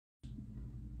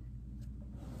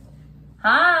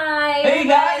Hi. Hey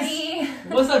everybody.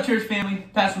 guys! What's up, church family?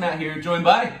 Pastor Matt here, joined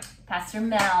by Pastor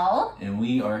Mel. and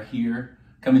we are here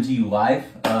coming to you live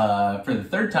for the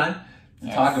third time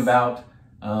to talk about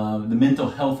the mental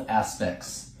health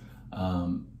aspects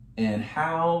and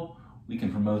how we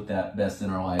can promote that best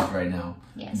in our lives right now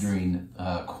during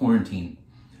quarantine.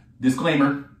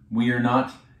 Disclaimer, we are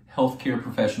not healthcare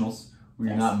professionals. We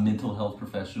are not mental health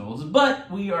professionals, but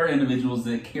we are individuals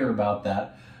that care about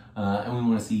that. And we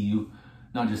want to see you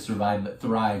not just survive, but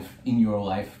thrive in your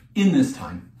life in this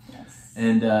time. Yes.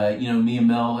 And, me and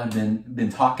Mel have been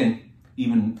talking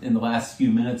even in the last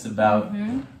few minutes about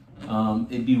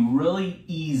it'd be really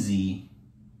easy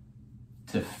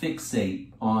to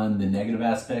fixate on the negative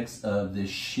aspects of this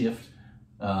shift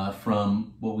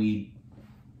from what we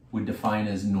would define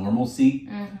as normalcy.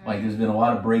 Like there's been a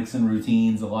lot of breaks in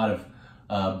routines, a lot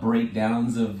of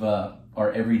breakdowns of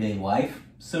our everyday life,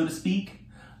 so to speak.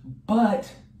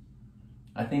 But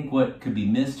I think what could be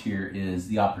missed here is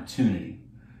the opportunity.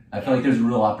 I feel like there's a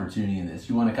real opportunity in this.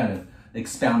 You want to kind of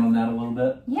expound on that a little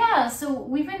bit? Yeah, so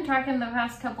we've been talking the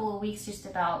past couple of weeks just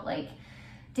about like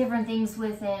different things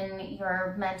within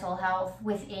your mental health,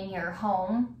 within your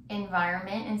home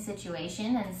environment and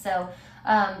situation. And so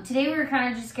today we're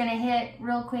kind of just going to hit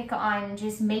real quick on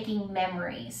just making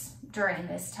memories during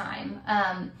this time.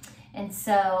 And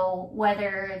so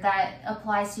whether that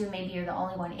applies to maybe you're the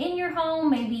only one in your home,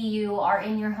 maybe you are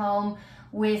in your home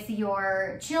with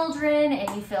your children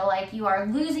and you feel like you are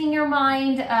losing your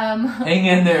mind. Hang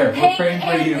in there. We're praying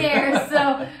for you.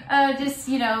 So just,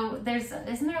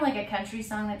 isn't there like a country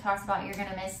song that talks about you're going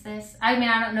to miss this? I mean,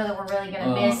 I don't know that we're really going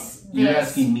to miss this. You're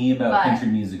asking me about country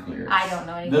music lyrics. I don't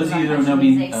know anything Those about of you who don't know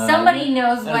music. me, Somebody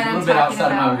knows what I'm talking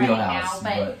about my right wheelhouse,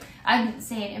 now. But I'm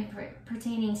saying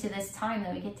pertaining to this time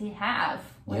that we get to have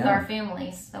with our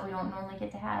families that we don't normally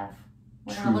get to have.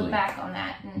 We're going to look back on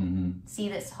that and see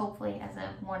this hopefully as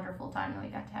a wonderful time that we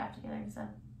got to have together. So,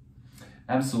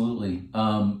 absolutely.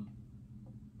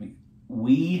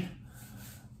 We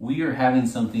are having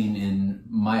something in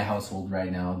my household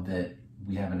right now that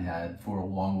we haven't had for a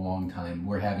long, long time.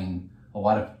 We're having a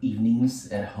lot of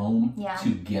evenings at home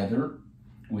together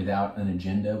without an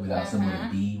agenda, without somewhere to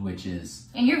be, which is...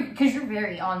 And because you're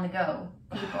very on the go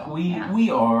people. We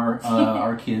are.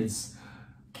 Our kids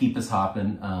keep us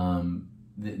hopping.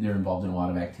 They're involved in a lot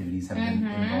of activities, have been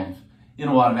involved in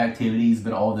a lot of activities,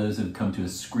 but all those have come to a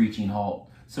screeching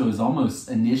halt. So it was almost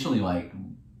initially like,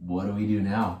 what do we do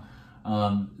now?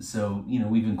 So,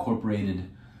 we've incorporated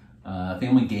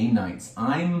family game nights.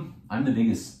 I'm the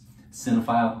biggest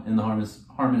cinephile in the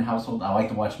Harmon household. I like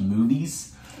to watch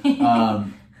movies.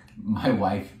 My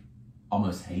wife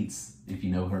almost hates, if you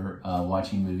know her,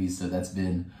 watching movies, so that's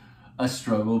been a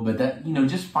struggle. But that,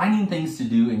 just finding things to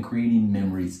do and creating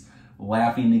memories,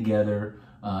 laughing together,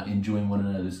 enjoying one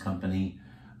another's company.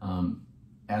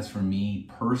 As for me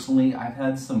personally, I've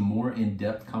had some more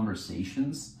in-depth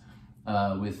conversations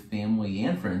with family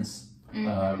and friends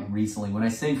recently. When I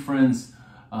say friends,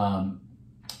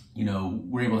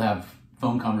 we're able to have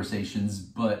phone conversations,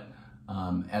 but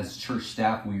as church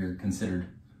staff, we are considered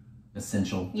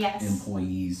essential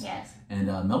employees. And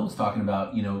Mel was talking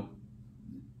about,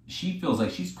 she feels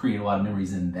like she's created a lot of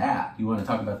memories in that. You want to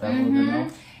talk about that a little bit, Mel?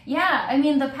 Yeah, I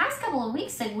mean, the past couple of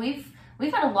weeks, like we've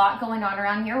had a lot going on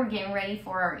around here. We're getting ready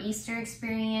for our Easter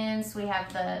experience. We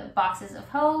have the Boxes of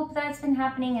Hope that's been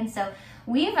happening. And so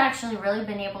we've actually really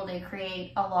been able to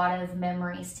create a lot of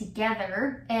memories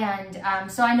together.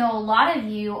 And so I know a lot of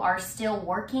you are still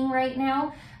working right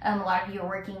now. A lot of you are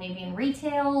working maybe in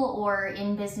retail or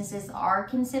in businesses that are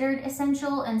considered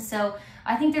essential. And so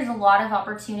I think there's a lot of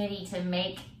opportunity to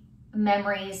make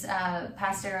memories.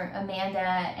 Pastor Amanda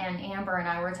and Amber and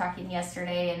I were talking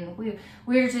yesterday, and we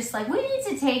were just like, we need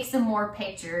to take some more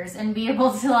pictures and be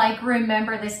able to like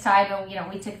remember this time.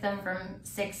 And we took them from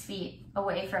 6 feet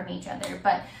away from each other,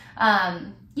 but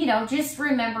just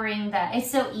remembering that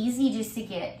it's so easy just to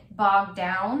get bogged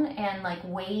down and like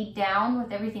weighed down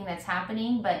with everything that's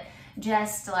happening, but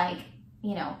just like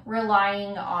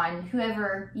relying on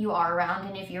whoever you are around.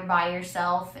 And if you're by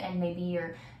yourself and maybe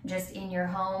you're just in your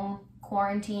home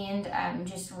quarantined,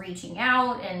 just reaching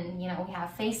out. And we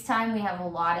have FaceTime, we have a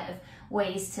lot of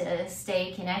ways to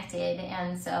stay connected.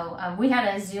 And so we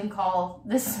had a Zoom call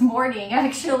this morning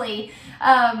actually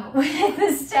with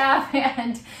the staff,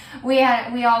 and we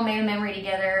all made a memory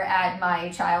together at my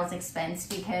child's expense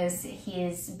because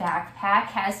his backpack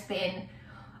has been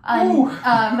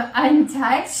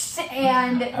untouched,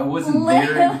 and I wasn't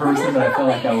there in person, but I felt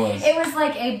like I was. It was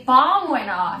like a bomb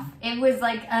went off. It was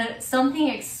like something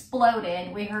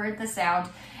exploded. We heard the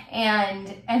sound,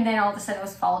 And then all of a sudden it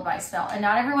was followed by a smell, and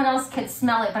not everyone else could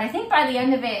smell it, but I think by the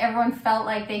end of it everyone felt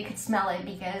like they could smell it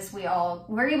because we all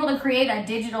were able to create a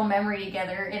digital memory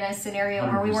together in a scenario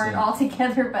 100%. Where we weren't all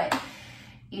together. But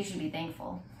you should be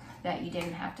thankful that you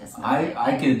didn't have to smell it.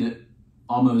 I could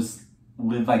almost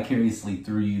live vicariously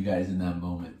through you guys in that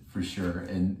moment, for sure.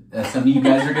 And some of you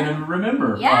guys are going to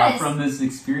remember yes. From this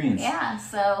experience. Yeah,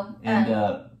 so... And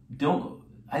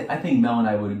I think Mel and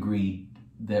I would agree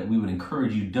that we would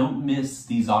encourage you, don't miss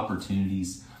these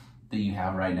opportunities that you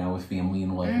have right now with family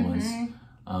and loved ones.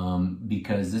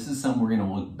 Because this is something we're going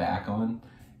to look back on.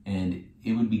 And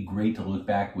it would be great to look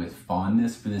back with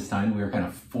fondness for this time we were kind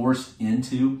of forced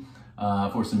into,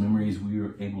 for some memories we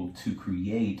were able to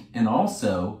create. And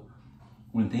also,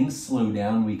 when things slow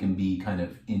down, we can be kind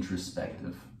of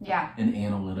introspective and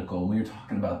analytical. We were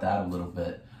talking about that a little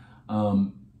bit.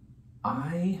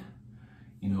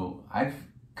 I've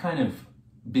kind of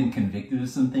been convicted of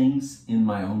some things in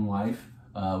my own life,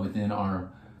 within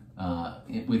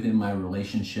my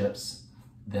relationships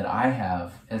that I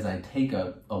have, as I take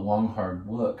a long, hard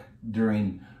look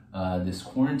during this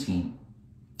quarantine.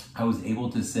 I was able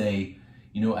to say,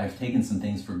 I've taken some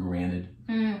things for granted.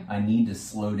 I need to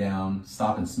slow down,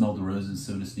 stop and smell the roses,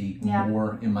 so to speak,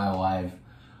 more in my life.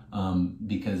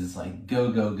 Because it's like,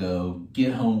 go,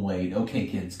 get home late. Okay,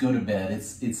 kids, go to bed.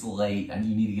 It's late and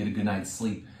you need to get a good night's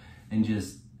sleep. And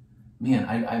just, man,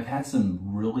 I've had some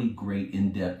really great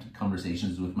in-depth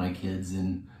conversations with my kids,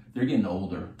 and they're getting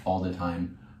older all the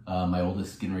time. My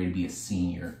oldest is getting ready to be a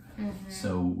senior.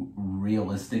 So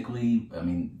realistically, I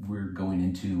mean, we're going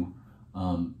into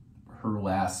her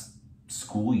last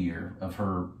school year of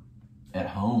her at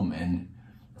home, and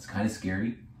it's kind of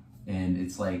scary. And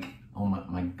it's like, oh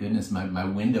my goodness, my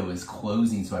window is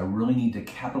closing, so I really need to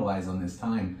capitalize on this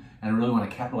time. And I really want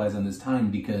to capitalize on this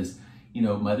time because,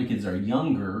 my other kids are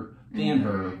younger than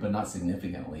her, but not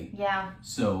significantly. Yeah.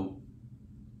 So,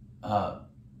 our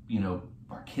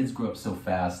kids grow up so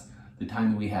fast. The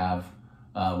time that we have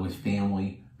with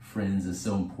family, friends is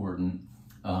so important,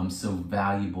 so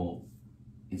valuable.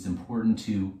 It's important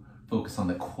to focus on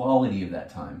the quality of that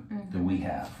time that we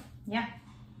have. Yeah,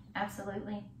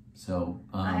 absolutely. So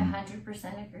I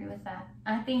 100% agree with that.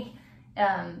 I think,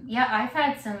 I've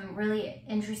had some really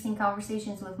interesting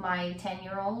conversations with my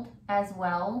 10-year-old as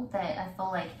well, that I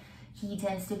feel like he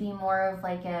tends to be more of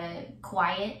like a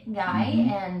quiet guy,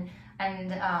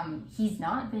 and he's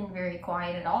not been very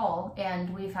quiet at all.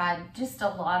 And we've had just a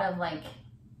lot of like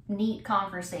neat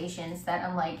conversations that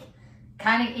I'm like,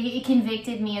 kind of, it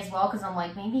convicted me as well, because I'm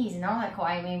like, maybe he's not that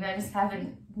quiet, maybe I just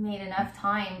haven't made enough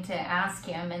time to ask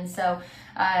him. And so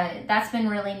that's been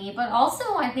really neat. But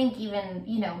also I think even,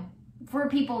 for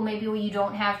people maybe when you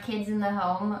don't have kids in the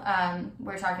home,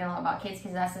 we're talking a lot about kids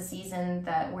because that's the season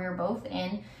that we're both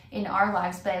in our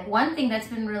lives. But one thing that's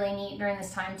been really neat during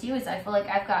this time too is I feel like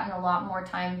I've gotten a lot more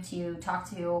time to talk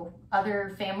to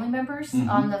other family members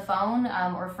on the phone,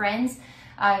 or friends.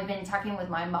 I've been talking with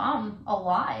my mom a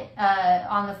lot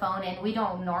on the phone, and we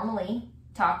don't normally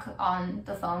talk on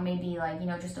the phone, maybe like,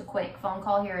 just a quick phone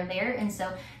call here or there. And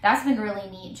so that's been really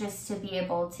neat, just to be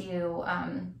able to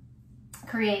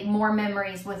create more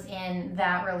memories within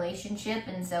that relationship.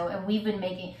 And we've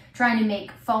been trying to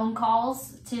make phone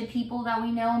calls to people that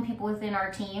we know and people within our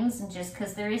teams, and just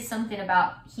because there is something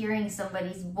about hearing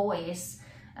somebody's voice.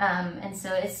 And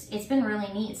so it's been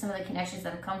really neat, some of the connections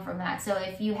that have come from that. So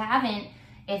if you've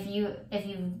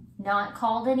not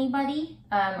called anybody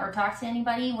or talked to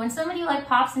anybody, when somebody like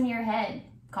pops into your head,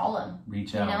 call them.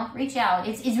 Reach out. Reach out.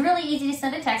 It's really easy to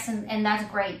send a text, and that's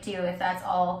great too if that's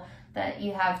all that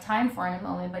you have time for in a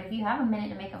moment. But if you have a minute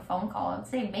to make a phone call, I would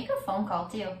say make a phone call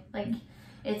too. Like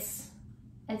it's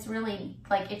really,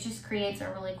 like, it just creates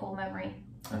a really cool memory.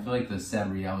 I feel like the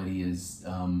sad reality is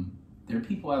there are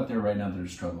people out there right now that are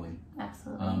struggling.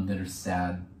 Absolutely. That are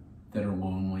sad, that are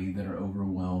lonely, that are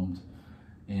overwhelmed.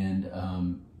 And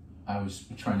I was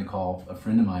trying to call a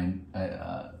friend of mine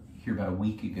here about a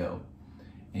week ago,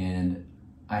 and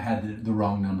I had the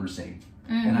wrong number saved.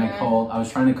 And I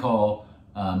was trying to call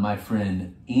my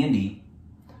friend Andy,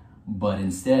 but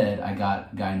instead I got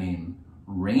a guy named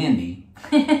Randy,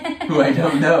 who I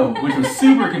don't know, which was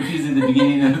super confusing at the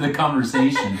beginning of the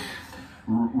conversation.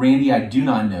 Randy, I do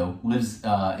not know, lives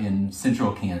in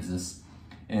central Kansas.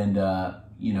 And,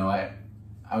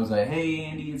 I was like, hey,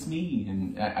 Andy, it's me.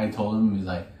 And I told him, he was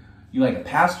like, you like a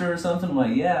pastor or something? I'm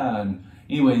like, yeah. And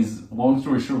anyways, long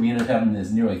story short, we ended up having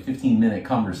this nearly 15-minute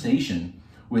conversation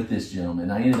with this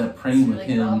gentleman. I ended up praying with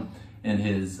him and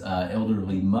his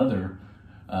elderly mother,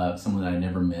 someone that I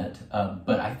never met.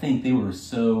 But I think they were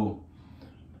so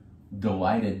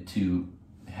delighted to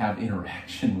have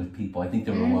interaction with people. I think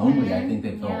they were lonely. I think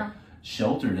they felt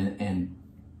sheltered, and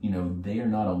they are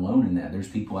not alone in that. There's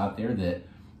people out there that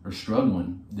are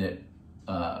struggling, that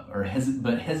are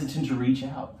hesitant to reach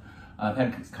out. I've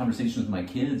had conversations with my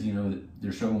kids, that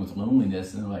they're struggling with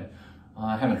loneliness, and they're like,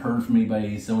 I haven't heard from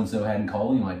anybody, so-and-so hadn't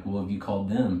called me. I'm like, well, have you called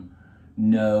them?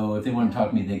 No, if they want to talk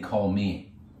to me, they call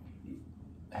me.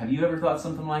 Have you ever thought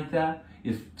something like that?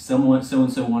 If someone,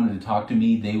 so-and-so wanted to talk to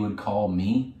me, they would call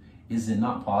me. Is it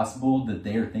not possible that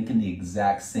they are thinking the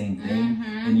exact same thing,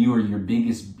 and you are your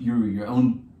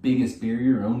own biggest barrier,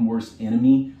 your own worst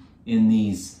enemy in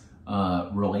these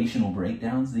relational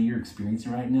breakdowns that you're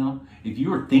experiencing right now? If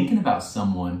you are thinking about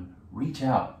someone, reach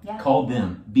out, call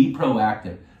them, be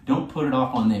proactive. Don't put it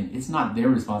off on them. It's not their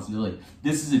responsibility.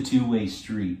 This is a two-way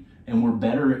street, and we're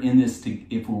better in this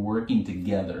if we're working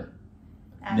together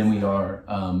than we are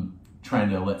trying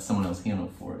to let someone else handle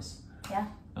it for us. Yeah.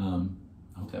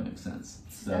 I hope that makes sense.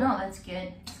 So, no, that's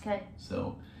good. That's good.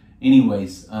 So,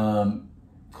 anyways,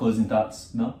 closing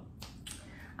thoughts, Mel?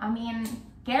 I mean,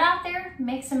 get out there,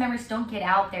 make some memories. Don't get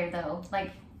out there though.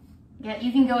 Like,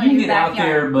 you can go in your backyard. You can get out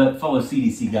there, but follow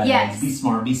CDC guidelines. Yes. Be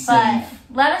smart. Be safe.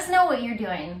 But let us know what you're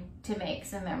doing to make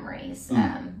some memories.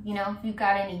 If you've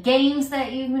got any games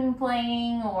that you've been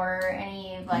playing or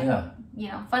any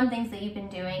fun things that you've been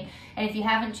doing. And if you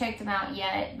haven't checked them out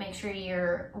yet, make sure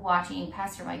you're watching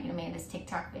Pastor Mike and Amanda's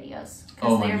TikTok videos,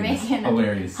 because they're making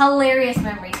hilarious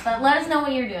memories. But let us know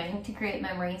what you're doing to create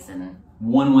memories. And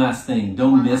one last thing,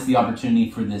 don't miss the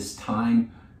opportunity for this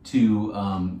time to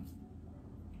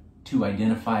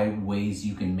identify ways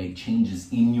you can make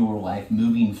changes in your life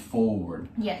moving forward.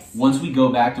 Yes. Once we go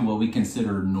back to what we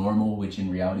consider normal, which in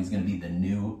reality is going to be the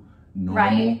new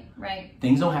normal, right.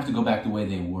 Things don't have to go back the way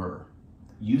they were.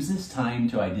 Use this time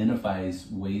to identify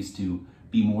ways to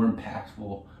be more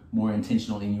impactful, more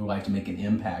intentional in your life, to make an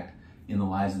impact in the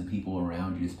lives of the people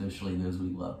around you, especially those we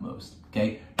love most.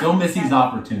 Okay? Don't miss these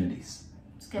opportunities.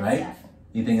 It's good stuff.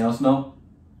 Anything else, Mel?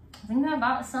 I think that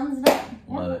about sums it up.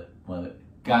 Yeah. Love it.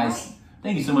 Guys,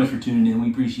 thank you so much for tuning in.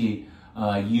 We appreciate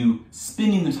you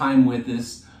spending the time with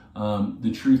us.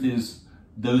 The truth is,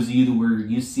 those of you that we're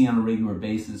used to seeing on a regular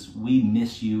basis, we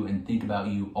miss you and think about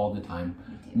you all the time.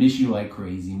 Miss you like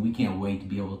crazy, and we can't wait to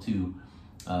be able to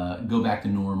go back to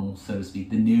normal, so to speak,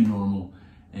 the new normal.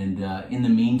 And in the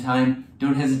meantime,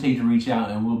 don't hesitate to reach out,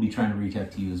 and we'll be trying to reach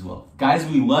out to you as well. Guys,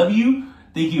 we love you.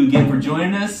 Thank you again for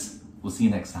joining us. We'll see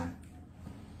you next time.